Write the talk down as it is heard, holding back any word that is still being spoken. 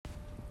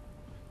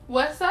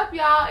What's up,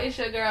 y'all? It's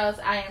your girls.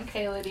 I am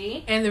Kayla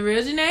D. And the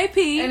real Janae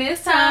P. And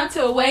it's time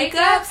to wake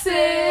up,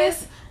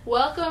 sis.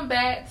 Welcome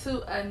back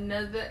to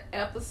another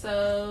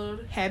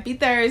episode. Happy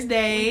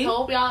Thursday. We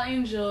hope y'all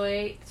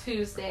enjoyed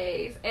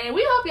Tuesdays. And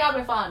we hope y'all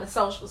been following the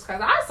socials,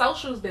 because our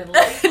socials been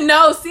lit.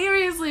 No,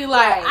 seriously.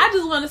 Like, Right. I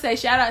just want to say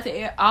shout out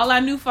to all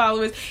our new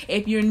followers.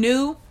 If you're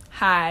new,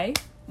 hi.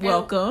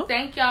 Welcome. And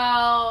thank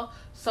y'all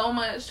so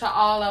much to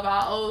all of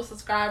our old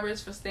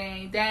subscribers for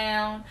staying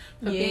down,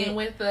 for being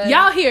with us.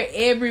 Y'all here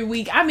every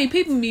week. I mean,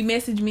 people be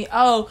messaging me,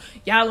 oh,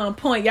 y'all on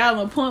point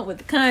with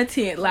the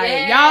content.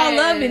 Like, y'all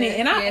loving it.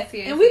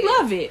 And we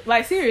love it.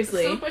 Like,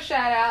 seriously. Super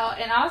shout out.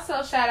 And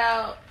also shout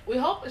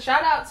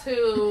out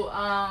to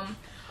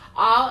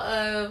all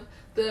of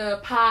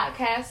the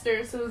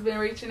podcasters who's been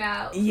reaching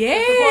out.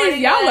 Yes,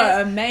 y'all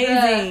are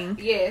amazing.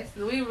 Yes,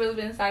 we've really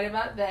been excited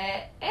about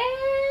that. And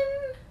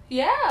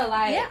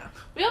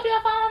we hope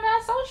y'all following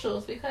our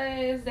socials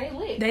because they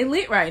lit. They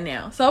lit right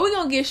now. So we're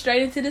going to get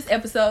straight into this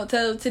episode.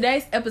 So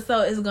today's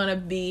episode is going to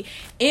be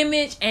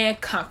image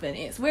and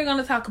confidence. We're going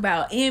to talk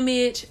about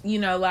image,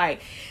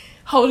 like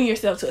holding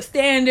yourself to a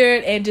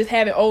standard and just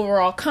having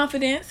overall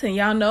confidence. And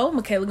y'all know,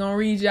 Michaela going to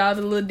read y'all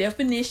the little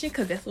definition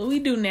because that's what we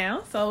do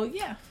now. So,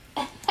 yeah.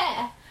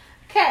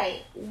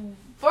 Okay.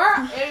 For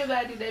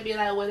everybody that be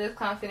like, what is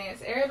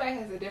confidence? Everybody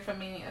has a different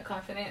meaning of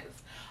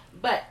confidence.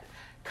 But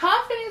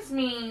confidence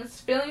means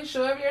feeling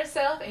sure of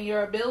yourself and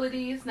your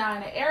abilities, not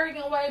in an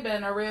arrogant way, but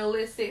in a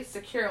realistic,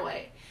 secure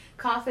way.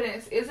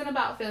 Confidence isn't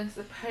about feeling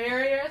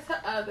superior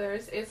to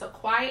others. It's a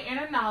quiet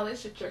inner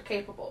knowledge that you're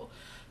capable.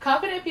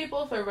 Confident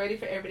people feel ready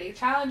for everyday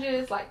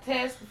challenges like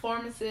tests,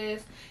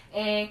 performances,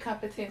 and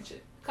competitions.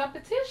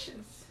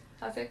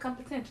 I said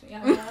competition.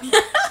 Y'all know.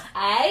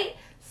 Alright?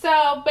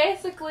 So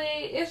basically,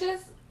 it's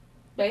just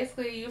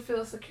you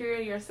feel secure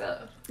in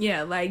yourself.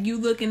 Yeah, like you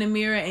look in the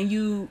mirror and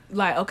you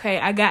like, okay,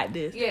 I got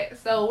this. Yeah,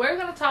 so we're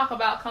going to talk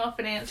about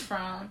confidence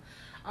from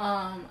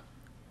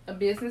a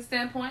business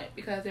standpoint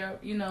because they're,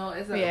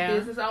 as a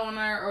business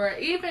owner, or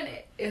even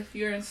if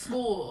you're in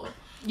school,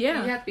 you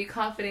have to be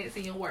confident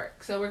in your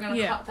work. So we're going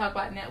to talk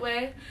about it that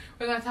way.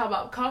 We're going to talk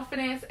about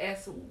confidence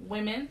as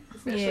women,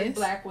 especially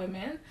black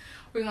women.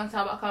 We're going to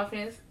talk about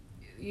confidence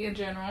in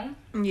general.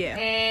 Yeah.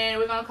 And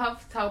we're going to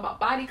talk about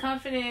body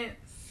confidence.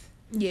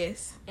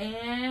 Yes.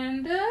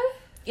 And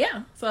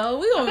so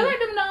we gonna. I feel like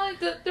them the only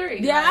good three.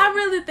 Yeah, like, I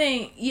really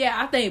think. Yeah,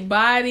 I think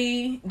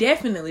body,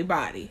 definitely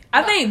body.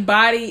 I think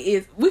body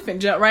is. We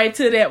can jump right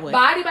to that one.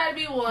 Body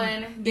be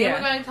one. Then we're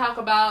going to talk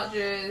about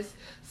just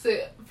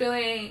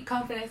feeling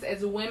confidence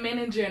as women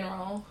in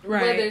general.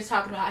 Right. Whether it's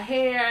talking about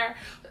hair,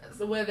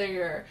 whether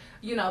you're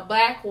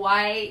black,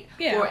 white,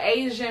 or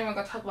Asian, we're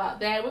going to talk about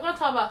that. We're going to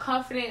talk about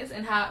confidence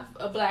and how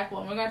a black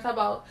woman. We're going to talk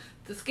about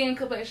the skin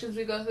complexions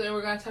we go through.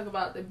 We're going to talk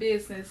about the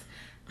business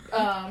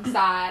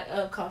side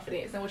of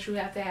confidence and what you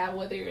have to have,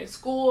 whether you're in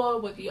school,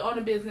 whether you own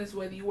a business,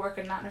 whether you work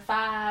a 9 to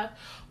 5,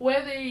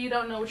 whether you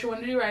don't know what you want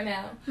to do right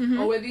now,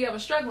 or whether you have a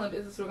struggling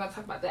business. We're going to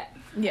talk about that.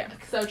 Yeah.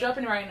 So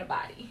jumping right into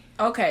body.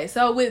 Okay,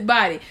 so with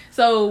body,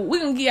 we're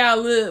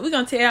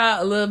gonna tell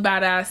y'all a little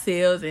about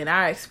ourselves and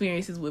our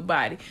experiences with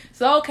body.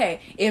 So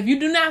okay, if you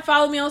do not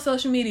follow me on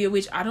social media,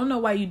 which I don't know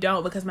why you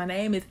don't, because my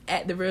name is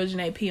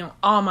 @TheRealJanaeP on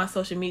all my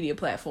social media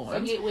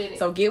platforms.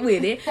 So get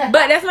with it.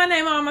 But that's my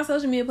name on all my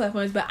social media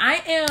platforms. But I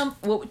am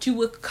what you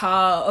would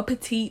call a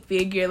petite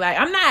figure. Like,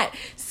 I'm not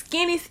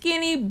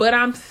skinny, but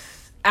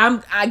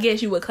I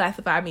guess you would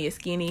classify me as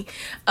skinny.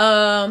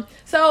 So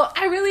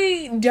I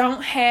really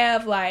don't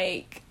have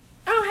a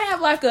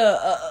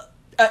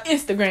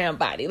Instagram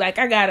body. Like,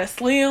 I got a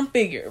slim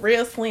figure,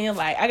 real slim.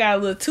 Like, I got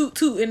a little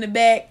toot in the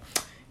back.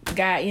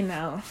 Got,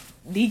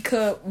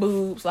 D-cup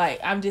boobs. Like,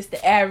 I'm just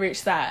the average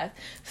size.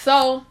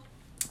 So,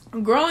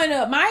 growing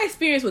up, my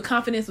experience with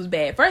confidence was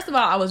bad. First of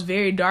all, I was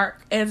very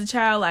dark as a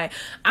child. Like,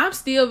 I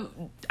still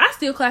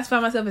classify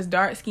myself as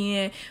dark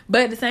skinned,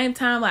 but at the same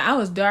time, like, I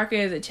was darker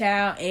as a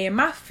child and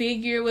my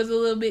figure was a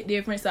little bit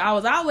different. So I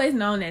was always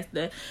known as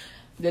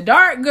the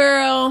dark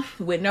girl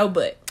with no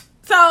butt.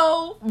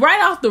 So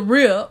right off the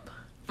rip,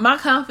 my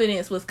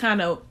confidence was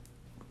kind of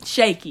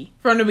shaky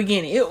from the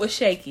beginning. It was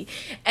shaky.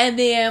 And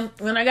then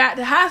when I got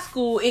to high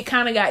school, it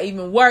kind of got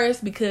even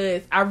worse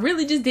because I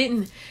really just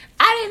didn't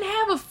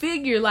have a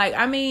figure. Like,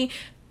 I mean,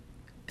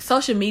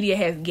 social media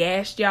has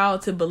gassed y'all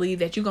to believe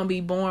that you're going to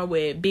be born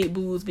with big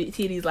boobs, big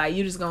titties. Like,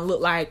 you're just going to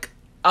look like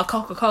a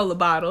Coca-Cola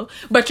bottle.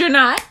 But you're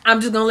not.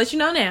 I'm just going to let you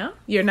know now.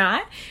 You're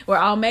not. We're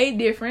all made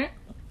different.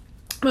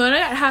 But when I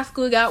got to high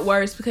school, it got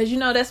worse because,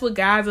 that's what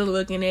guys are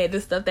looking at, the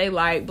stuff they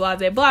like,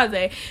 blase.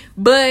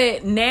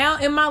 But now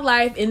in my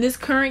life, in this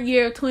current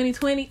year of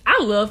 2020,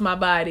 I love my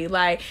body.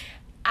 Like,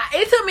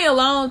 it took me a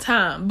long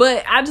time,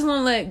 but I just want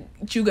to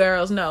let you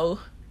girls know,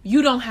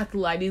 you don't have to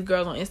like these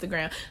girls on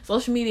Instagram.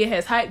 Social media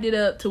has hyped it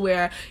up to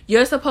where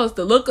you're supposed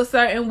to look a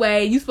certain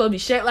way. You're supposed to be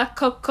shaped like a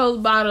Coca-Cola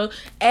bottle,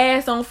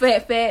 ass on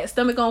fat,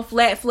 stomach on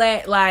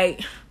flat.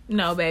 Like,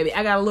 no, baby.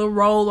 I got a little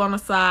roll on the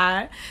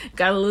side.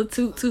 Got a little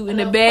toot in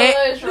the back.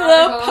 A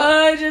little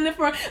pudge in the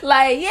front.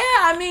 Like, yeah,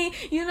 I mean,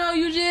 you're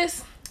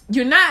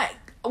not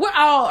we're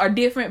all are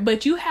different,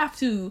 but you have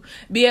to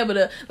be able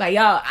to, like,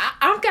 y'all,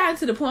 I'm gotten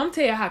to the point, I'm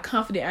telling you how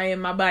confident I am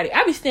in my body.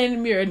 I be standing in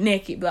the mirror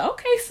naked, be like,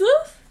 okay, sis,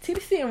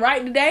 titty sitting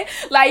right today.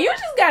 Like, you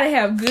just gotta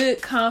have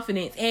good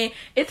confidence, and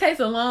it takes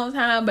a long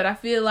time, but I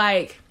feel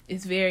like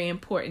it's very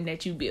important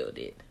that you build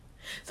it.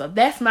 So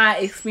that's my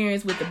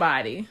experience with the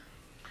body.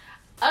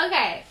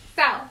 Okay,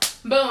 so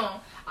boom.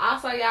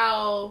 Also,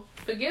 y'all,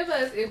 forgive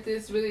us if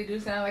this really do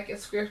sound like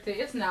it's scripted.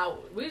 It's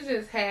not. We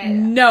just had.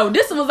 No,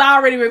 this was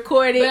already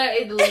recorded. But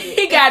it deleted.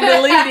 It got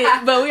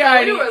deleted, but we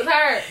already. We was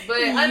hurt.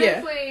 But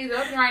honestly,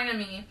 don't right to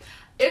me.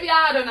 If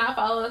y'all do not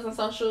follow us on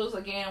socials,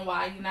 again,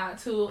 why you not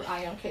too?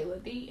 I am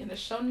Kayla D. In the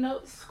show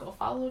notes, go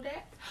follow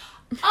that.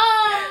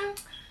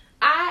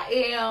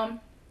 I am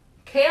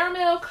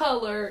caramel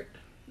colored.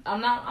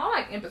 I'm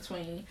like in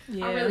between.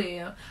 Yeah. I really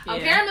am.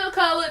 I'm caramel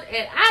colored,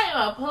 and I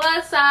am a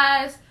plus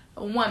size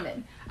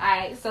woman.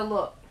 Alright, so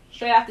look,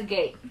 straight out the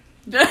gate.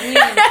 She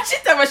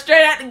talking about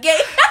straight out the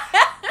gate.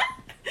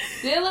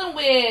 Dealing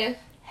with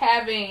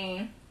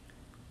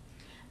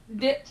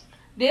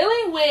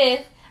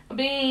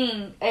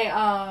being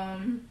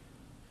a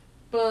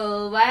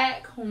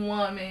black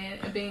woman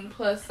and being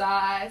plus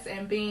size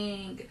and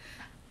being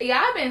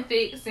I've been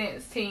thick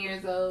since 10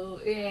 years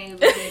old. It ain't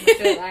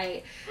been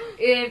like,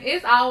 and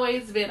it's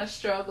always been a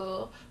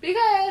struggle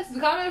because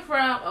coming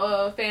from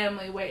a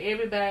family where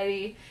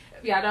everybody,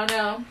 if y'all don't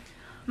know,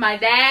 my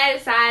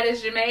dad's side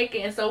is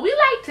Jamaican, so we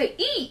like to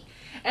eat,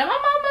 and my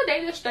mama,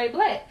 they just straight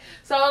black,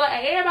 so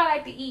like everybody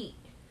like to eat.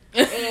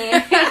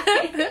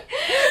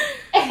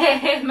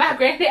 And my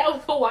granddad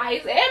was Hawaii,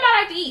 so everybody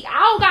like to eat. I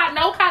don't got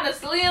no kind of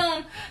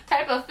slim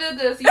type of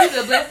figures. You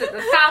either blessed at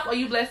the top or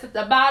you blessed at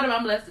the bottom.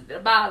 I'm blessed at the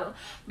bottom.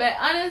 But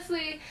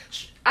honestly,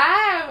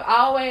 I've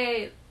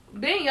always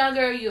been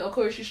younger. Of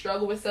course, you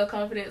struggle with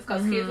self-confidence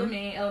because kids are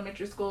me in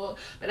elementary school.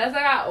 But as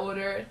I got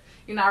older,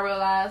 I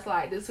realized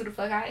like this is who the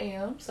fuck I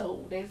am.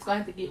 So they just gonna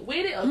have to get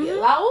with it or get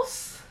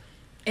lost.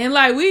 And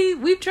like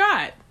we've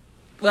tried.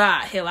 Well,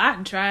 hell, I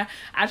didn't try.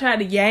 I tried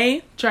to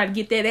game, try to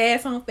get that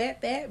ass on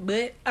fat,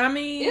 but I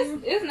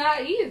mean, it's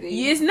not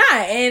easy. It's not,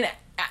 and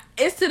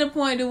it's to the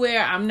point to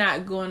where I'm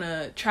not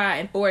gonna try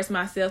and force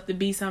myself to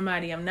be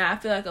somebody I'm not. I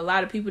feel like a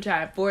lot of people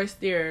try to force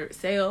their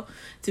self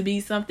to be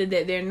something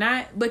that they're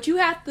not, but you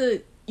have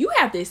to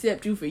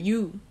accept you for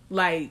you,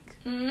 like.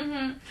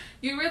 You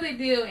really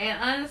do, and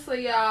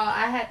honestly, y'all,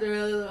 I had to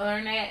really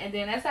learn that, and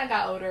then as I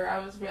got older,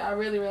 I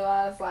really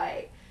realized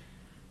like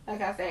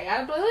I say,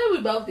 I believe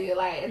we both did.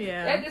 Like,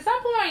 at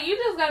some point, you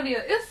just gonna be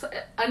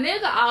a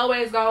nigga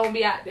always gonna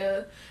be out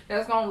there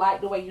that's gonna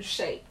like the way you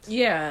shaped.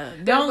 Yeah,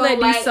 don't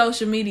let these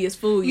social medias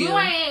fool you. You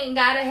ain't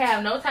gotta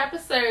have no type of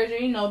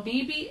surgery,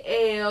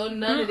 BBL,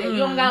 none of that. You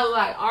don't gotta look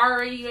like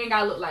Ari. You ain't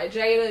gotta look like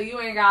Jada. You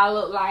ain't gotta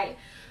look like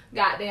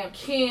goddamn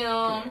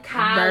Kim,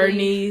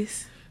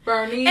 Kylie,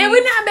 Bernice. And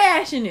we're not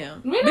bashing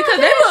them because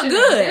they look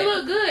good. They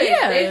look good.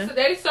 Yeah,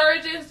 they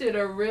surgeons did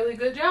a really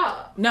good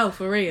job. No,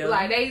 for real.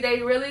 Like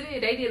they really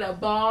did. They did a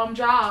bomb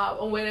job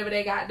on whatever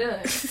they got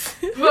done.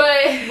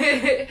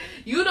 But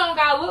you don't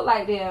gotta look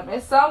like them.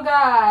 And some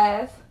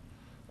guys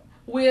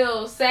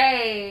will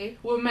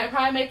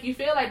probably make you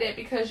feel like that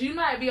because you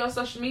might be on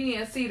social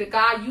media and see the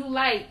guy you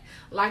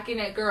liking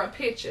that girl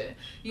picture.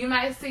 You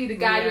might see the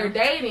guy you're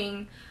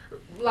dating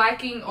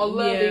liking or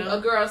loving a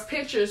girl's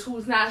pictures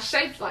who's not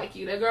shaped like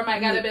you. That girl might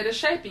got a better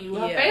shape than you.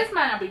 Her face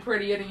might not be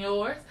prettier than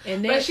yours,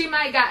 but she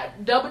might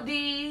got double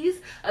D's,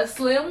 a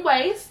slim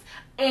waist,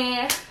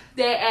 and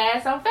that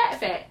ass on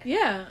fat.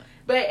 Yeah.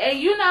 But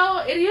you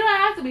don't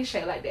have to be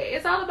shaped like that.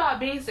 It's all about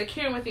being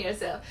secure within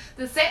yourself.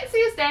 The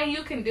sexiest thing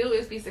you can do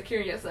is be secure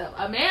in yourself.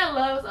 A man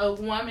loves a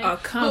woman,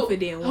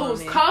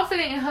 who's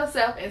confident in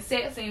herself and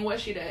sexy in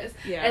what she does.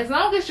 Yeah. As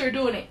long as you're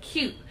doing it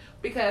cute.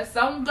 Because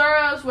some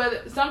girls,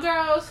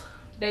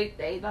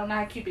 they don't know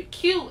how to keep it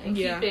cute and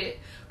keep it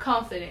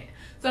confident.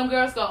 Some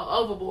girls go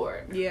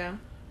overboard. Yeah.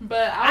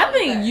 But I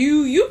think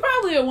you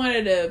probably are one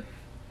of the,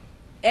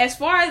 as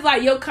far as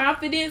like your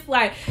confidence,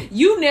 like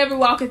you never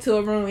walk into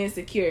a room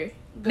insecure.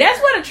 That's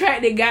what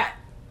attracted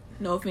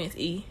no offense,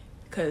 E,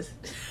 because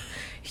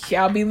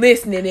y'all be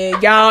listening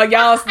and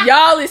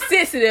y'all is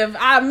sensitive.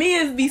 Our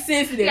men be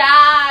sensitive.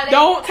 Yeah,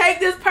 don't take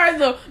this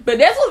personal. But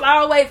that's what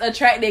always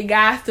attracted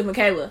guys to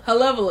Michaela. Her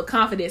level of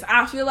confidence.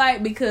 I feel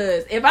like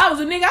because if I was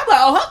a nigga, I'd be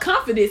like, oh, her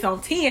confidence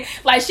on 10.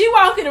 Like she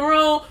walk in the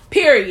room,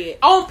 period.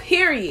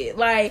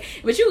 Like,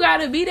 but you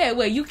gotta be that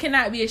way. You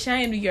cannot be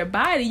ashamed of your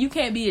body. You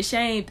can't be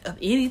ashamed of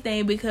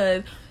anything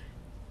because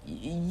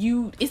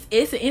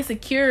it's an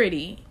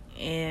insecurity.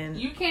 And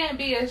you can't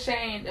be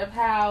ashamed of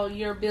how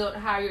you're built,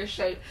 how you're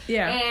shaped.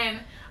 Yeah. And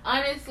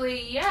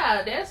honestly,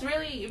 that's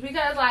really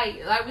because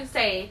like we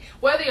say,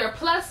 whether you're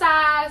plus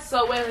size,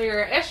 so whether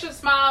you're extra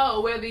small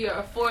or whether you're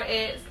a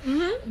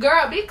 4X,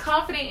 girl, be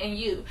confident in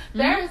you.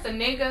 There is a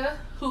nigga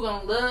who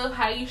gonna love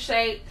how you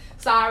shape.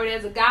 Sorry,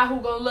 there's a guy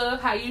who gonna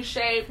love how you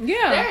shape.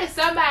 Yeah. There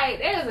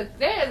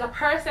is a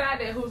person out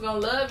there who's gonna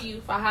love you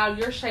for how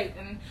you're shaped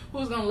and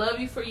who's gonna love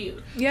you for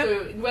you. Yep.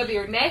 So whether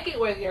you're naked,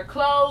 whether you're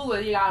clothed,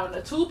 whether you got on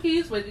a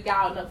 2-piece, whether you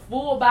got on a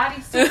full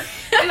body suit,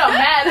 it don't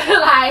matter.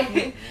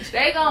 Like,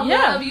 they gonna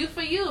love you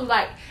for you.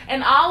 Like,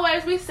 and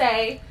always we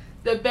say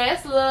the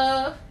best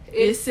love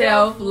is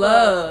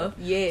self-love.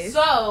 Yes.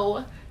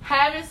 So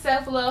having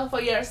self-love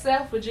for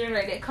yourself will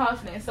generate that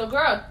confidence. So,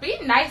 girl, be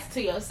nice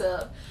to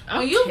yourself.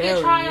 When you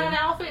get trying on an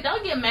outfit,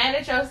 don't get mad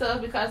at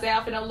yourself because the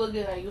outfit don't look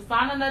good on you.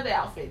 Find another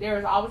outfit. There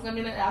is always going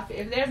to be another outfit.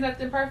 If there's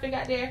nothing perfect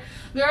out there,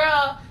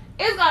 girl,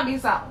 it's going to be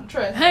something.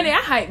 Trust me. Honey,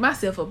 I hype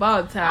myself up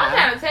all the time. I'm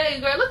trying to tell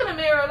you, girl, look in the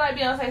mirror like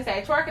Beyonce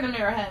say. Twerk in the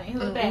mirror, honey.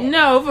 Look bad.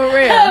 No, for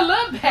real.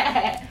 Look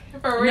bad.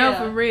 For real. No,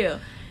 for real.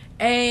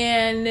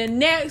 And the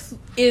next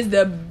is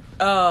the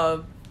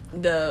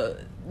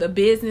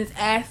business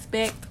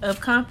aspect of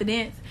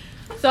confidence.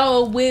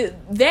 So with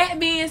that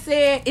being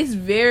said,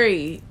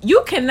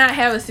 you cannot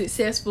have a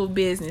successful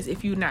business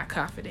if you're not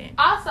confident.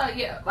 Also,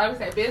 yeah, like we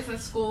said,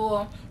 business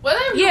school,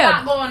 whatever you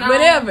got going on,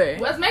 whatever.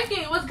 What's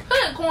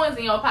putting coins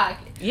in your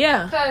pocket.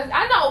 Yeah. Because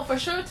I know for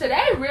sure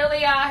today really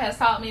has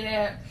taught me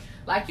that,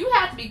 like, you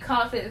have to be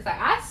confident. It's like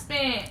I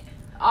spent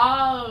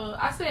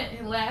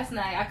last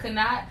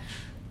night,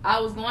 I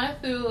was going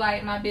through,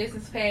 like, my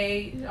business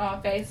page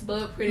on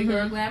Facebook, Pretty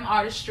Girl Glam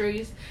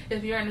Artistries.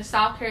 If you're in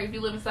the if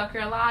you live in South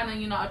Carolina,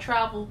 I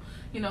travel,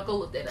 go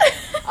look that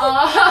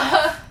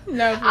up.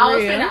 No, for I was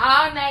real. spending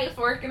all night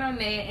working on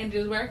that and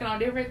just working on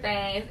different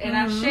things. And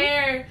I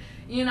shared,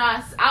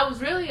 I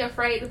was really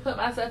afraid to put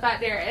myself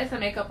out there as a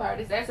makeup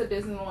artist, as a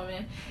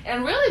businesswoman,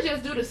 and really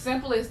just do the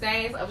simplest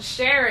things of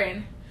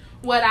sharing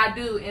what I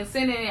do and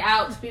sending it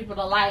out to people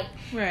to like.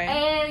 Right.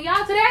 And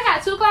y'all, today I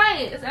got 2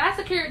 clients and I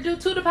secured 2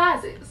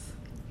 deposits.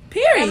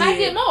 Period. And I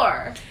get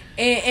more.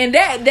 And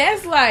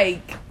that's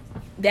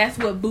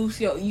what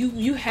boosts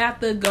you have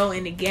to go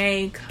in the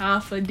game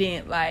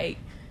confident, like,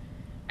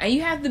 and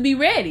you have to be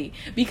ready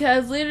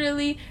because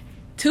literally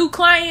 2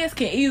 clients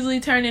can easily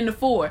turn into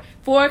 4.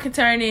 4 can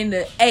turn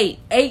into 8.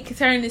 8 can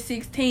turn into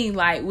 16.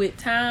 Like, with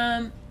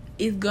time,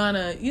 it's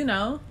gonna,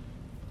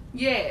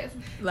 Yes.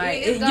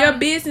 like your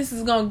business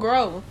is gonna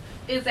grow.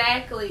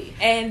 Exactly.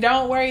 And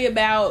don't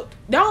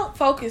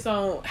focus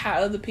on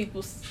how other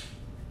people's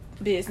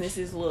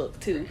businesses look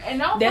too.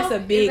 And that's a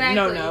big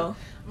no.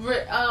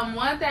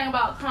 One thing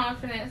about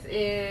confidence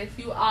is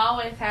you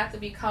always have to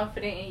be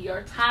confident in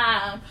your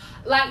time.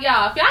 Like,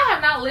 y'all, if y'all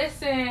have not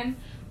listened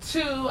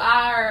to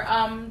our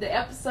the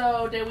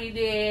episode that we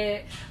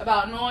did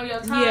about knowing your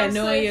time,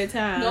 your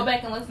time, go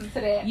back and listen to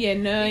that. Yeah,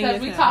 knowing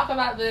because your we time.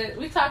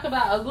 we talk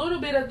about a little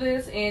bit of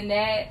this in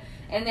that.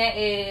 And that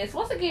is,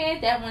 once again,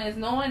 that one is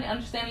knowing and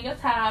understanding your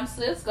time,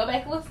 sis. Go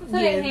back and listen to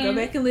that. Yes, go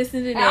back and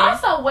listen to that. And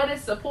also, what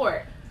is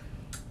support?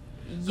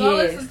 Go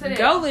listen to that.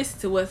 Go listen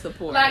to what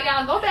support. Like,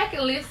 y'all, go back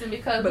and listen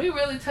because we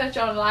really touch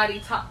on a lot of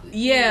these topics.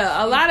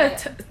 Yeah, a lot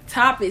of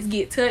topics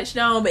get touched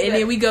on, and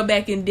then we go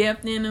back in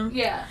depth in them.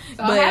 Yeah.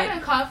 So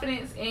having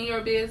confidence in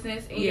your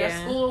business, in your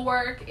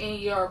schoolwork,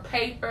 in your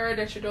paper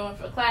that you're doing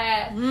for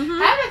class,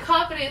 having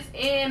confidence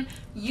in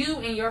you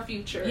and your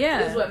future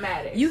is what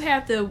matters. You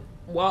have to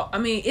walk. I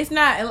mean, it's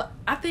not.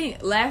 I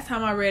think last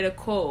time I read a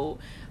quote,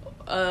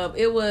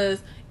 it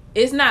was.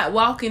 It's not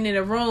walking in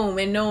a room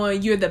and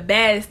knowing you're the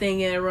baddest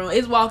thing in the room.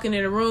 It's walking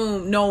in a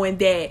room knowing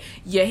that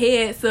your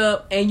head's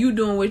up and you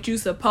doing what you're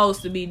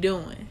supposed to be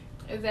doing.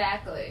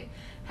 Exactly.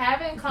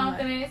 Having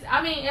confidence.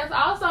 I mean, it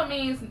also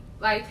means,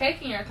 like,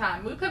 taking your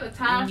time. We put a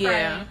time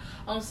frame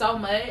on so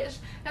much.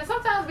 And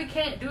sometimes we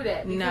can't do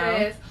that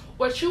because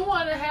what you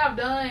want to have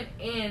done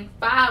in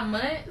 5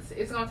 months,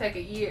 it's going to take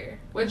a year.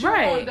 What you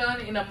want done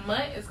in a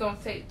month, it's going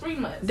to take 3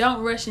 months.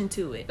 Don't rush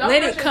into it.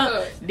 Let it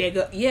come.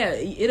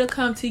 It'll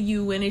come to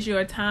you when it's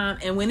your time.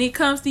 And when it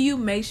comes to you,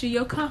 make sure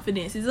your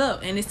confidence is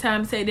up. And it's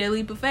time to take that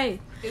leap of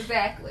faith.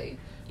 Exactly.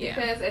 Yeah.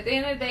 Because at the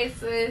end of the day,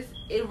 sis,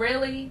 it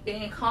really,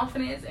 being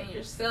confident in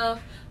yourself,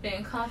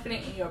 being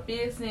confident in your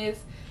business,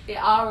 it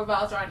all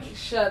revolves around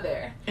each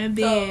other. And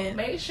then, so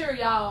make sure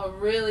y'all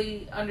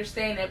really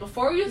understand that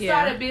before you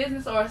start a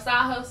business or a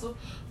side hustle,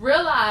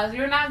 realize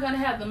you're not going to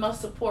have the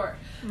most support.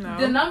 No.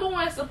 The number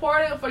one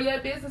supporter for your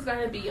business is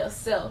going to be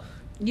yourself.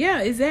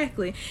 Yeah,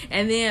 exactly.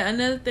 And then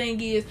another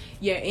thing is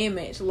your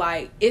image.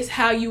 Like, it's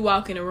how you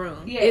walk in a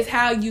room. Yes. It's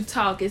how you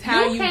talk. It's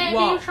how you walk. You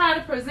can't be trying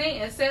to present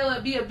and sell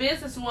it, be a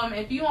businesswoman.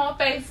 If you on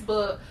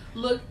Facebook,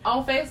 look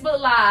on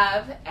Facebook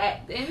Live,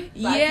 acting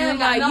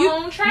like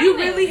you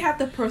really have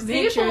to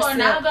present yourself. People are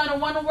not going to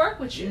want to work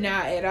with you.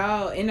 Not at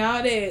all. And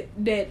all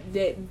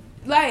that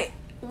like,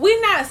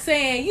 we're not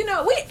saying,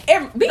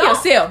 be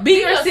yourself.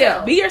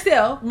 Be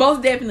yourself.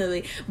 Most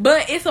definitely.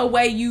 But it's a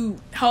way you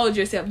hold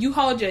yourself. You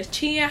hold your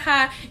chin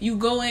high. You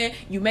go in,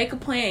 you make a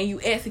plan, and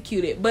you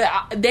execute it. But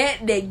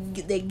that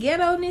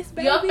ghetto-ness,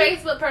 baby. Your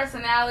Facebook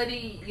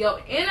personality, your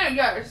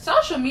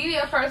social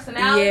media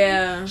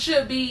personality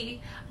should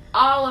be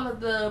all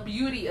of the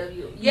beauty of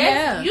you.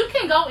 Yes, you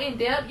can go in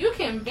depth. You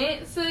can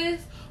vent,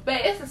 sis.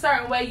 but it's a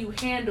certain way you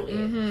handle it.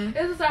 Mm-hmm.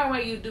 It's a certain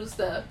way you do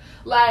stuff.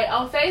 Like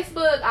on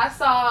Facebook, I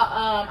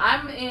saw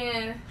I'm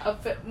in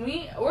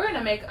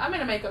a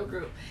makeup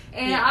group,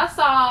 and I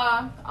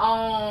saw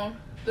on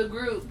the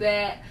group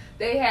that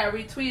they had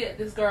retweeted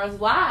this girl's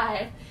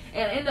live,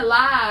 and in the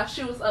live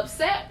she was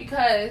upset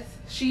because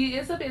she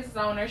is a business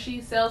owner.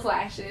 She sells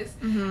lashes,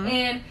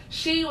 and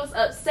she was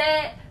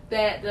upset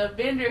that the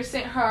vendor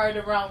sent her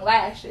the wrong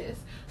lashes.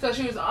 So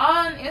she was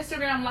on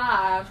Instagram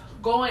Live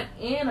going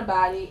in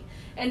about it.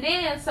 And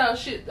then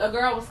a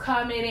girl was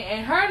commenting,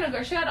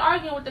 and she had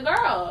arguing with the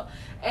girl.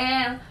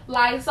 And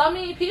like so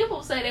many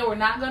people say they were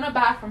not gonna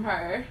buy from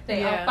her.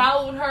 They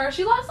unfollowed her.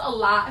 She lost a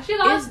lot. She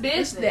lost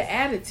business. It's the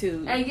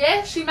attitude. And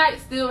yes, she might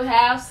still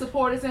have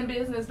supporters in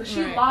business, but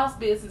she lost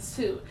business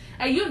too.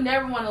 And you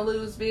never want to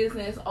lose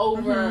business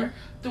over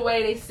the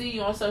way they see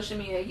you on social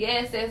media.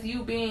 Yes, that's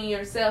you being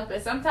yourself,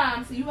 but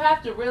sometimes you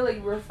have to really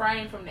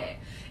refrain from that.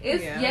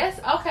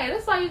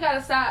 That's why you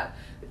gotta stop.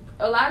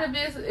 A lot of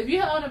business, if you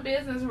own a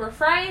business,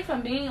 refrain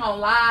from being on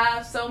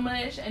live so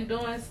much and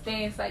doing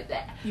things like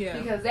that. Yeah.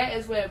 Because that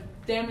is what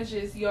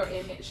damages your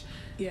image.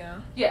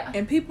 Yeah. Yeah.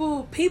 And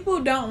people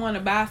don't want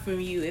to buy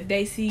from you if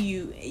they see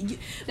you.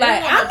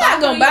 Like, I'm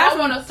not going to buy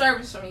from a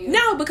service from you.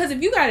 No, because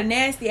if you got a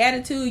nasty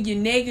attitude, you're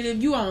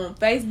negative, you on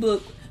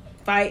Facebook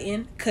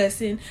fighting,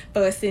 cussing,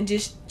 fussing,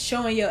 just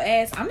showing your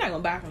ass, I'm not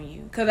going to buy from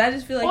you. Because I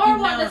just feel like or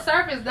want the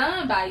service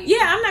done by you.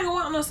 Yeah, I'm not going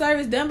to want no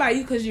service done by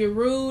you because you're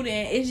rude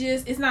and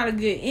it's not a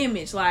good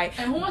image. Like,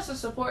 and who wants to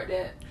support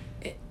that?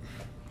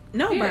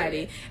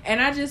 Nobody.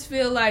 And I just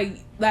feel like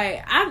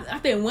I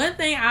think one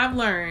thing I've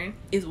learned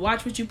is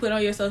watch what you put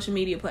on your social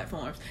media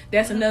platforms.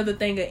 That's another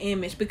thing of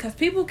image, because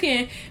people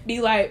can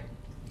be like,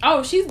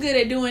 oh, she's good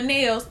at doing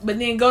nails, but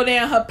then go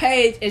down her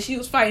page and she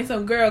was fighting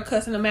some girl,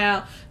 cussing them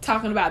out,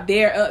 talking about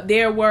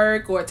their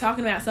work or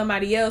talking about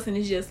somebody else, and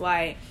it's just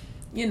like,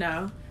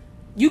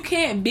 you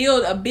can't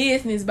build a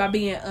business by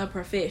being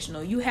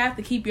unprofessional. You have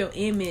to keep your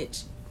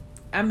image.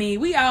 I mean,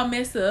 we all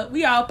mess up.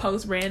 We all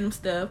post random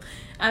stuff.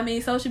 I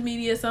mean, social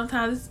media,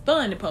 sometimes it's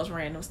fun to post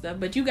random stuff,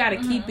 but you got to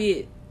keep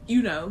it,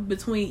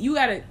 between, you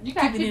got to keep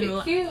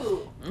it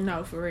cute.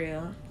 No, for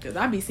real. Because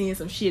I be seeing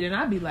some shit and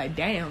I be like,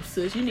 damn,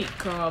 sis, you need to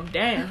calm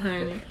down,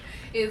 honey.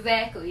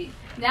 Exactly.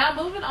 Now,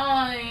 moving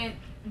on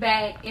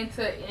back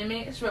into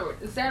image,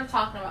 instead of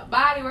talking about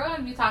body, we're going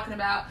to be talking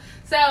about,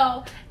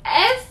 we're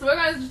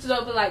going to just do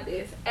it like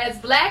this. As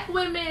black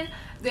women,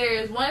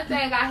 there's one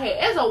thing I hate.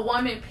 As a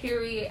woman,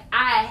 period,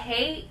 I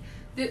hate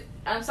this.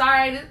 I'm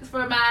sorry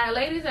for my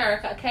ladies that are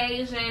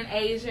Caucasian,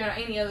 Asian, or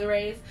any other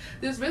race.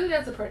 This really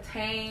doesn't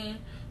pertain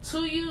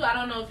to you. I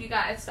don't know if you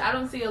guys, I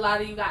don't see a lot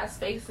of you guys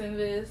facing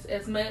this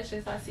as much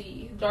as I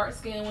see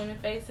dark-skinned women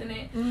facing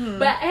it.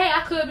 But hey,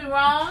 I could be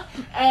wrong,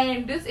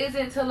 and this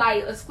isn't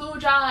to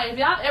exclude y'all. If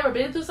y'all ever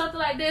been through something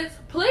like this,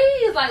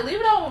 please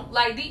leave it on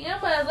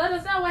DM us, let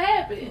us know what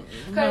happened,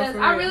 because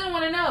I really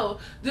want to know.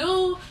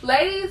 Do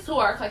ladies who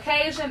are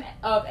Caucasian,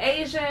 of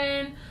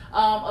Asian,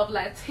 of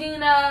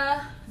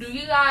Latina, do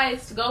you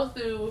guys go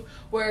through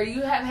where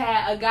you have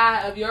had a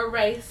guy of your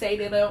race say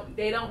they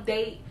don't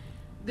date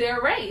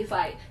their race?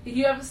 Like, if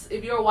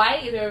you're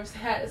white, if you ever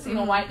seen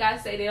a white guy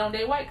say they don't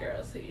date white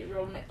girls. If you're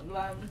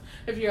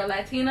a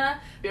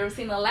Latina, if you ever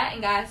seen a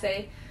Latin guy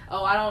say,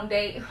 oh, I don't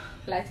date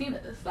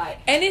Latinas.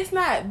 And it's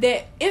not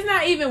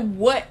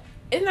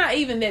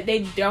even that they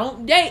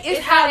don't date.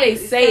 It's how they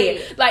say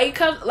it. It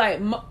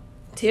comes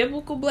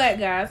typical black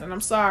guys, and I'm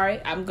sorry,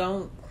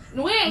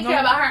 we ain't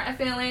care about hurting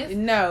feelings.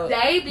 No,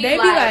 they be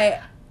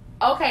like.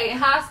 Okay, in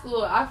high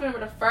school, I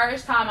remember the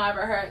first time I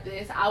ever heard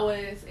this. I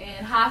was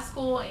in high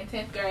school in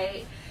 10th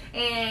grade,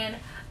 and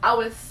I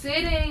was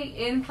sitting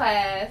in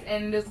class,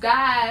 and this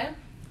guy,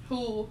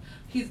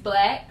 he's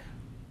black,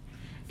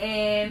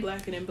 and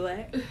blacker than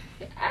black. He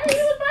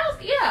was brown,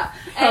 yeah.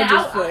 And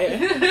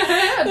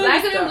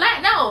blacker than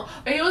black, no,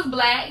 but he was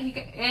black,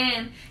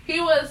 and he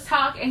was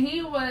talking.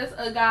 He was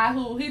a guy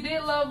who he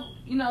did love,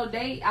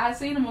 date. I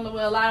seen him with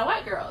a lot of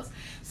white girls.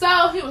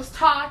 So he was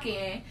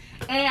talking,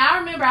 and I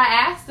remember I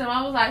asked him,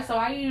 I was like,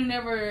 have you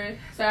ever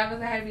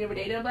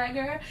dated a black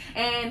girl?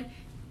 And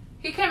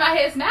he came out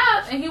his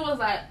mouth, and he was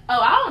like, oh,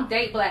 I don't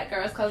date black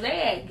girls because they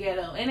act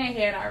ghetto, and they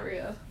hair not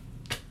real.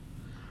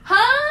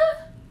 Huh?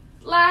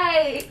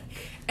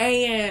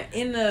 And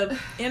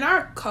in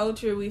our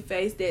culture, we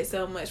face that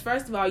so much.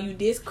 First of all, you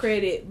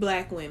discredit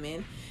black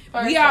women.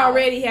 We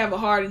already have a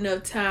hard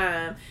enough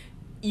time,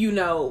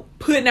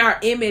 putting our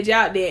image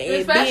out there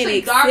and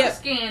especially being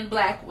dark-skinned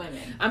black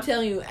women. I'm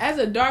telling you, as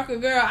a darker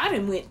girl, I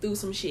done went through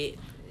some shit.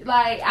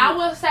 I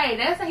will say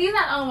he's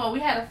not the only one. We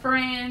had a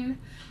friend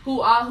who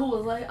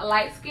was a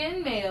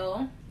light-skinned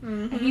male,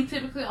 and he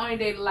typically only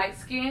dated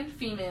light-skinned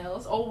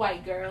females or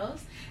white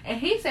girls. And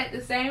he said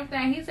the same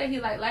thing. He said he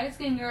liked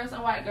light-skinned girls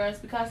and white girls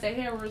because their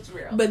hair was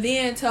real. But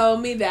then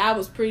told me that I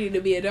was pretty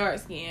to be a dark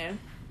skin.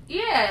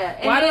 Yeah.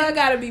 And Why do I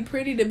gotta be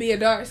pretty to be a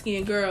dark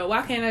skinned girl?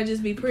 Why can't I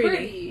just be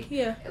pretty?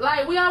 Yeah.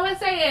 Like we always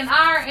say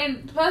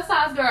in plus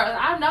size girls,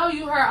 I know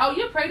you heard, oh,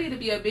 you're pretty to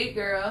be a big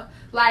girl.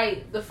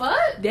 Like, the fuck?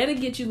 That'll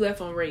get you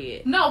left on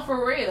red. No,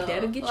 for real.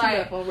 That'll get you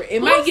left on red.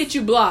 It might get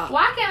you blocked.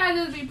 Why can't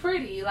I just be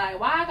pretty? Like,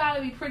 why I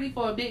gotta be pretty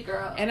for a big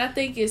girl? And I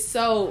think it's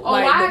so,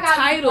 why the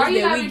titles why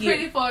you that gotta we be get.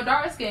 pretty for a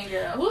dark skinned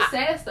girl? Who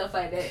says stuff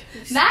like that?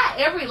 Not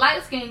every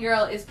light skinned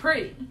girl is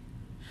pretty.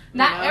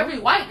 Not every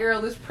white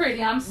girl is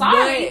pretty. I'm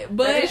sorry.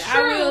 But it's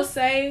true. I will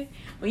say,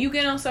 when you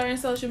get on certain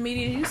social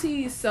media, you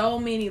see so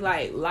many,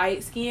 like,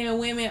 light skinned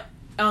women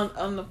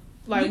on the,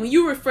 like, when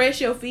you refresh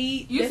your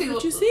feed, that's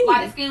what you see.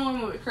 Light skinned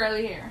women with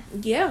curly hair.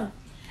 Yeah.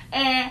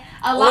 And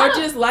a lot or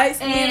just light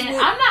skin. And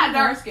I'm not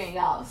dark skinned,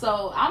 y'all.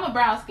 So I'm a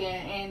brown skin,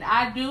 and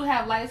I do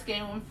have light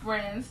skinned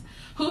friends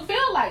who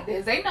feel like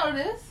this. They know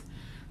this.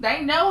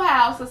 They know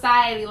how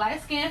society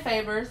light skin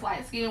favors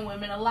light skinned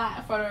women a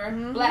lot for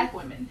black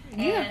women.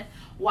 Yeah. And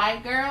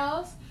white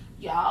girls,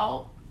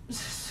 y'all,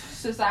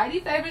 society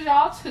favors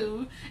y'all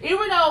too.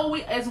 Even though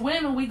we, as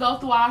women, we go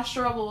through our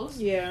struggles.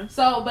 Yeah.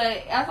 So,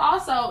 but it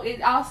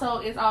also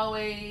is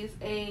always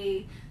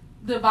a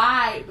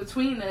divide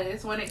between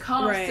us when it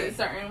comes to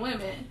certain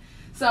women.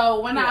 So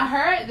when I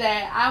heard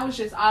that, I was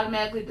just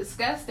automatically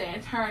disgusted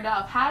and turned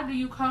off. How do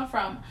you come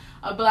from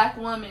a black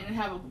woman and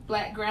have a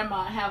black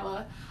grandma and have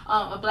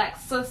a black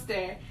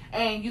sister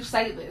and you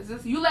say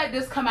this? You let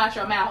this come out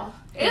your mouth.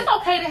 It's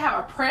okay to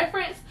have a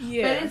preference, but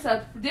it's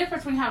a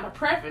difference between having a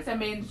preference and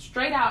being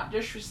straight out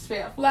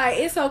disrespectful. Like,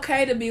 it's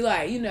okay to be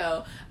like, you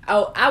know,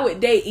 I would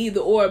date either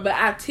or, but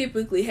I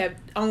typically have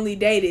only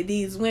dated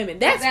these women.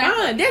 That's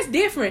fine. That's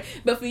different.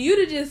 But for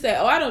you to just say,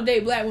 oh, I don't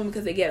date black women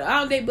because they ghetto. I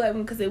don't date black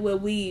women because they wear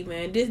weave,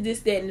 man.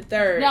 This, that, and the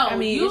third. No, I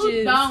mean,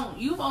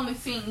 you've only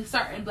seen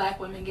certain black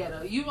women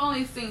ghetto. You've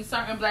only seen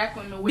certain black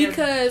women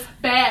wear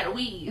bad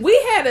weave. We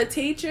had a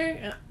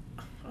teacher,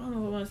 I don't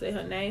know if I want to say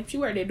her name. She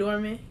worked at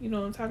Dorman. You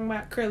know what I'm talking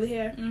about? Curly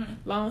hair,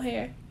 long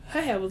hair.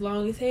 Her hair was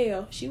long as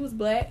hell. She was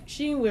black.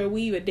 She didn't wear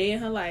weave a day in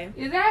her life.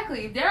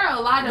 Exactly. There are a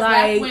lot of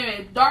black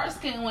women,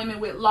 dark-skinned women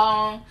with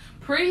long,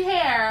 pretty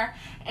hair.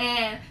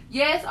 And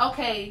yes,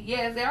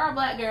 there are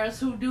black girls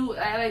who do,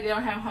 they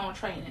don't have home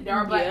training. There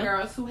are black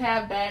girls who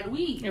have bad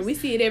weaves. And we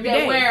see it every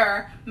day. They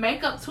wear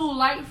makeup too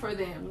light for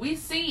them. We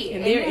see it.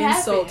 And they're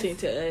insulting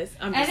to us.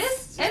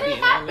 It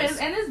happens.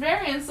 And it's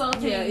very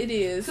insulting it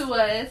is. to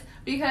us.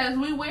 Because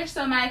we wish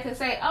somebody could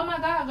say, oh my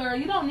God, girl,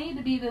 you don't need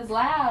to be this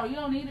loud. You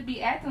don't need to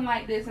be acting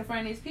like this in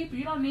front of these people.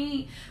 You don't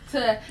need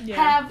to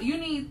you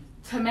need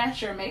to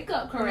match your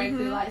makeup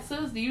correctly. Like,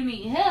 sis, do you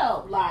need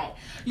help? Like,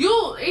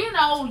 you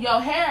know,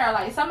 your hair,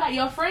 like,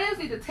 your friends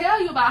need to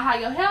tell you about how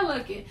your hair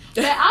looking.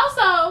 But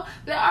also,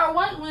 there are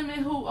white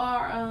women who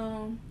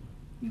are,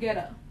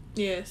 ghetto.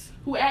 Yes.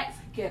 Who act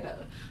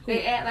ghetto.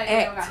 They act like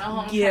they don't got no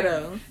home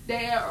training.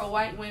 There are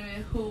white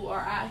women who are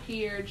out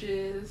here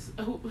just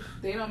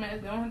they don't mess.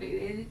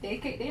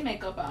 They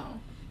makeup on.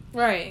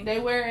 Right.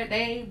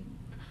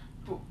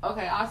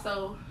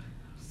 Also,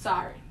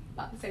 sorry,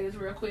 about to say this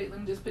real quick. Let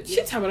me just put this.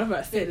 She talking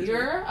about say this. If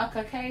you're a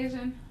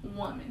Caucasian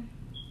woman,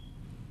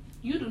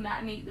 you do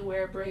not need to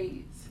wear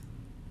braids.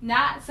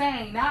 Not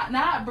saying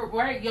not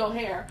braid your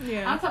hair.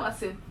 Yeah. I'm talking about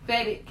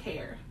synthetic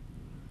hair.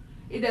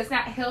 It does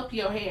not help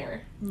your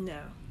hair. No.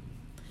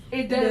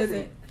 It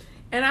doesn't.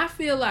 And I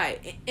feel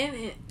like,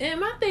 and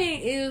my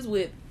thing is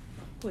with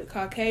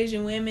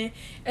Caucasian women,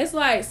 it's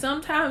like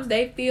sometimes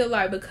they feel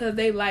like because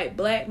they like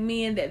black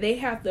men that they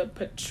have to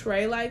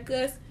portray like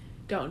us.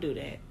 Don't do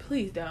that.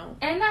 Please don't.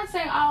 And not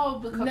saying all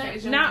the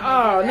Caucasian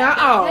not women.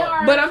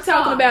 all. But I'm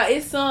talking about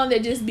it's some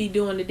that just be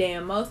doing the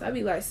damn most. I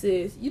be like,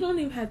 sis, you don't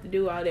even have to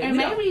do all that. And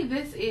maybe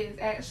this is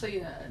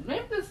actually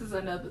this is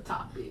another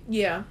topic.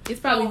 Yeah, it's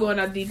probably going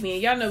out deep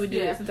end. Y'all know we do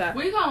this sometimes.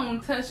 We're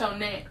gonna touch on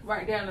that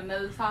right there on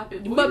another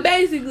topic. But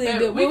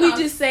basically, we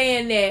just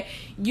saying that,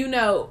 you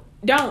know,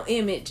 don't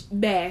image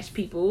bash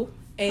people.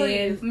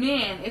 And please,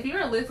 men, if you're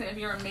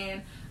a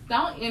man,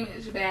 don't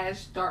image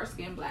bash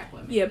dark-skinned black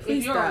women. Yeah,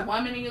 please if you're stop. a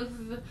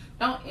woman,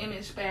 don't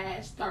image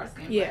bash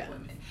dark-skinned black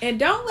women. And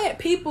don't let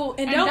people,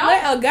 don't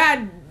let a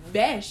guy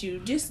bash you.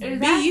 Just be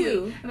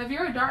you. And if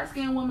you're a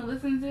dark-skinned woman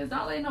listening to this,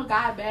 don't let no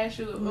guy bash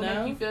you or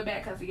make you feel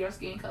bad because of your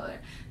skin color.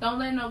 Don't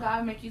let no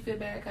guy make you feel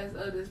bad because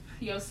of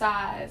your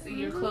size and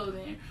your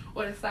clothing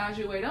or the size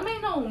you wear. Don't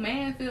make no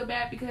man feel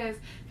bad because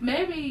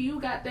maybe you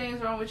got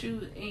things wrong with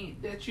you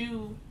that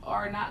you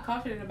are not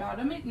confident about.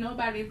 Don't make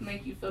nobody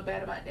make you feel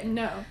bad about that.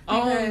 No.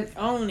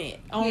 Own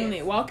it. Own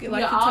it. Walk it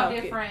like you talk it. We're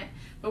all different.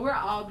 But we're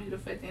all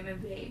beautiful at the end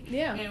of the day.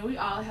 Yeah. And we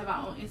all have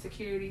our own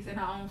insecurities and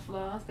our own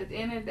flaws. But at the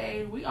end of the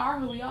day, we are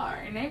who we are.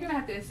 And they're going to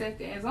have to accept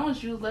it. As long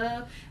as you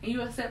love and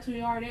you accept who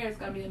you are, there's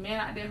going to be a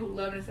man out there who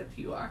loves and accepts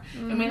who you are.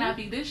 It may not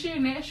be this year,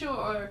 next year,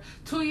 or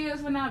 2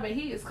 years from now, but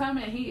he is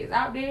coming. He is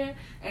out there.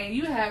 And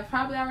you have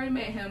probably already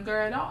met him,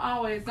 girl.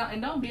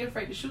 Don't be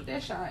afraid to shoot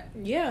that shot.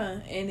 Yeah.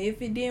 And if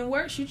it didn't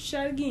work, shoot your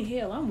shot again.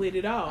 Hell, I'm with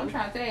it all. I'm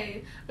trying to tell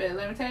you. But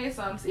let me tell you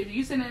something. If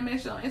you send that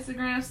message on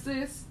Instagram,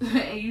 sis,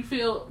 and you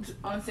feel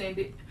unsend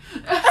it.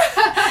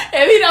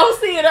 If he don't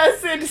see it, I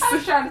send it.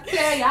 I'm trying to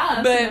tell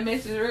y'all. But the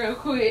message real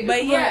quick.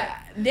 But yeah,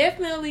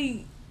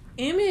 definitely,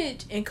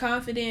 image and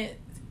confidence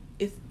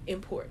is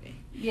important.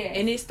 Yeah,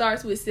 and it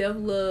starts with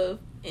self-love,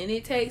 and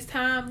it takes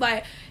time.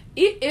 Like,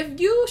 if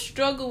you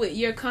struggle with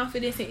your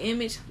confidence and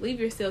image, leave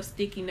yourself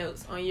sticky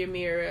notes on your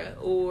mirror,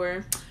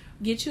 or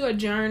get you a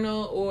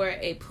journal or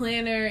a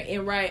planner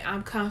and write,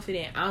 I'm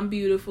confident, I'm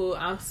beautiful,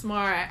 I'm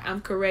smart,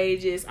 I'm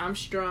courageous, I'm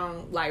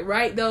strong. Like,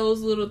 write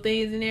those little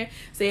things in there.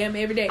 Say them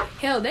every day.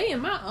 Hell, they in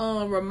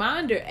my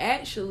reminder,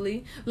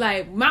 actually.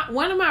 Like,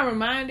 one of my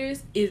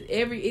reminders is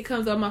it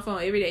comes on my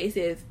phone every day. It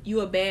says,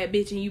 you a bad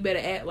bitch and you better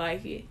act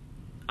like it.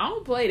 I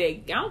don't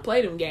play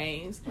them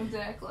games.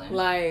 Exactly.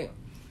 Like,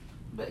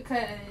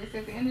 because at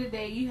the end of the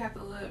day, you have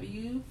to love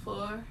you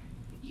for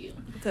you.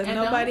 Because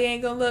nobody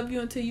ain't gonna love you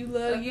until you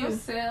love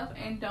yourself.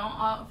 And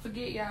don't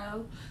forget,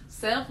 y'all,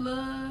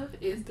 self-love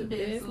is the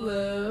best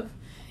love.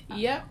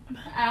 Yep.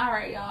 All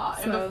right,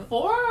 y'all. And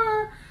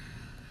before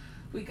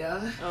we go,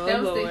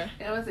 that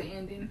was the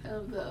ending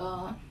of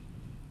the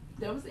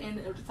that was the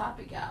ending of the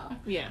topic, y'all.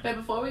 Yeah. But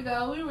before we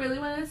go, we really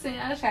want to send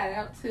a shout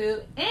out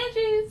to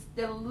Angie's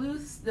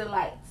Deluxe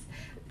Delights.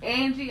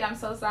 Angie, I'm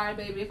so sorry,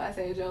 baby, if I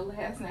said your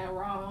last name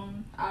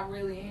wrong. I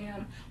really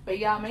am. But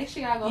y'all, make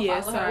sure y'all go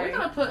follow her. We're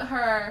gonna put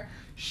her.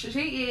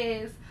 She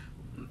is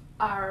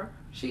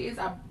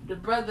the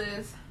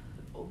brother's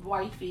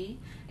wifey,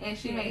 and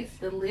she makes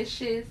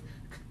delicious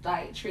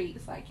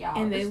treats, like, y'all.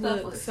 And they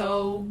look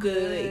so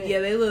good.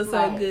 Yeah, they look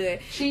so good.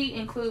 She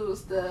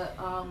includes the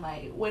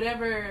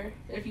whatever,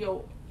 if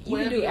you're you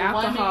can do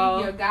alcohol.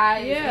 Woman, your guy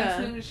is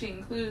included, she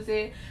includes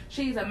it.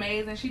 She's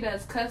amazing. She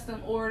does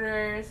custom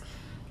orders.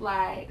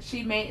 Like,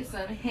 she made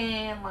some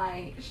hand,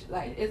 like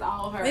it's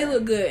all her. They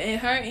look good. And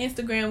her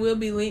Instagram will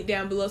be linked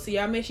down below, so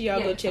y'all make sure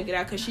y'all go check it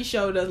out, because she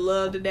showed us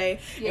love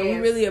today. Yes. And we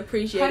really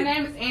appreciate it. Her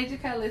name is Angie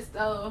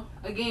Callisto.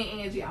 Again,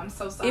 Angie, I'm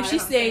so sorry. If she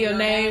said your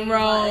name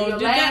wrong.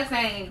 Your last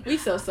name. We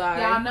so sorry.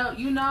 Y'all know,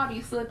 I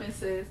be slipping,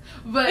 sis.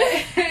 But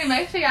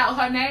make sure y'all,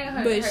 her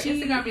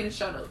Instagram be in the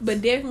show notes.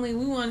 But definitely,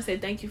 we want to say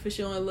thank you for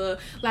showing love.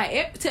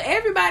 Like, to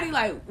everybody,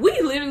 like, we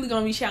literally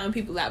going to be shouting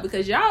people out,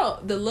 because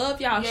y'all, the love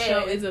y'all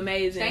show is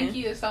amazing. Thank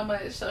you so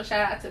much. So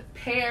shout out to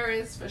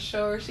Paris for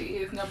sure. She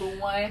is number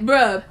one.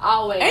 Bruh.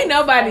 Always. Ain't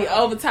nobody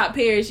over top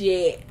Paris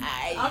yet.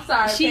 I'm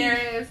sorry,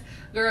 Paris.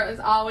 Girl is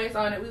always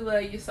on it. We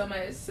love you so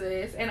much,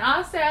 sis. And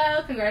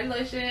also,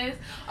 congratulations.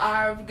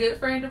 Our good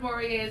friend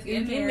Demoria is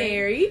getting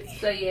married.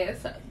 So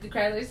yes,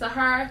 congratulations to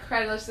her.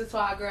 Congratulations to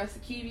our girl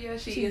Sakivia.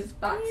 She's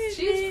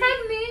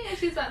pregnant, and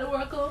she's about to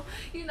work on,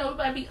 we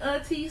might be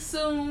auntie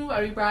soon,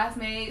 or be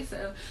bridesmaids.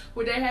 So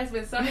there has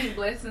been so many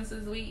blessings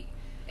this week.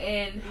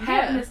 And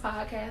having this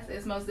podcast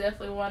is most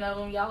definitely one of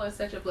them. Y'all are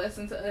such a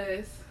blessing to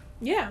us.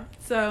 Yeah.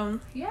 So,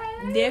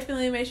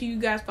 definitely make sure you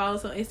guys follow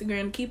us on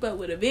Instagram to keep up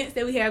with events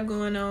that we have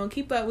going on.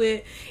 Keep up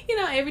with,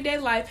 everyday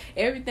life.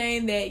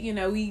 Everything that,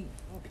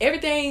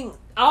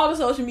 all the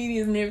social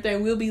medias and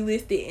everything will be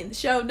listed in the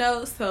show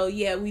notes. So,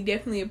 yeah, we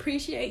definitely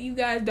appreciate you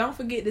guys. Don't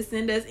forget to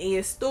send us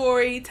in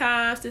story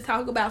times to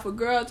talk about for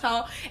Girl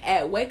Talk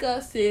at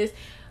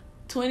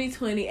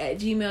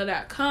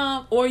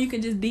wakeupsis2020@gmail.com, or you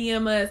can just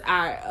DM us.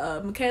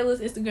 Our Michaela's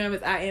Instagram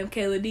is I am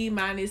Kayla D,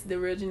 mine is the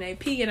real Janae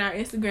P, and our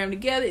Instagram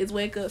together is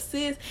Wake Up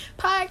Sis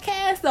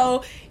Podcast.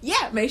 So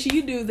yeah, make sure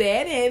you do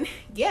that, and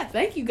yeah,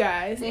 thank you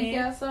guys. Thank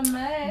y'all so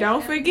much.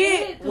 Don't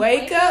forget,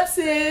 wake up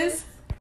sis.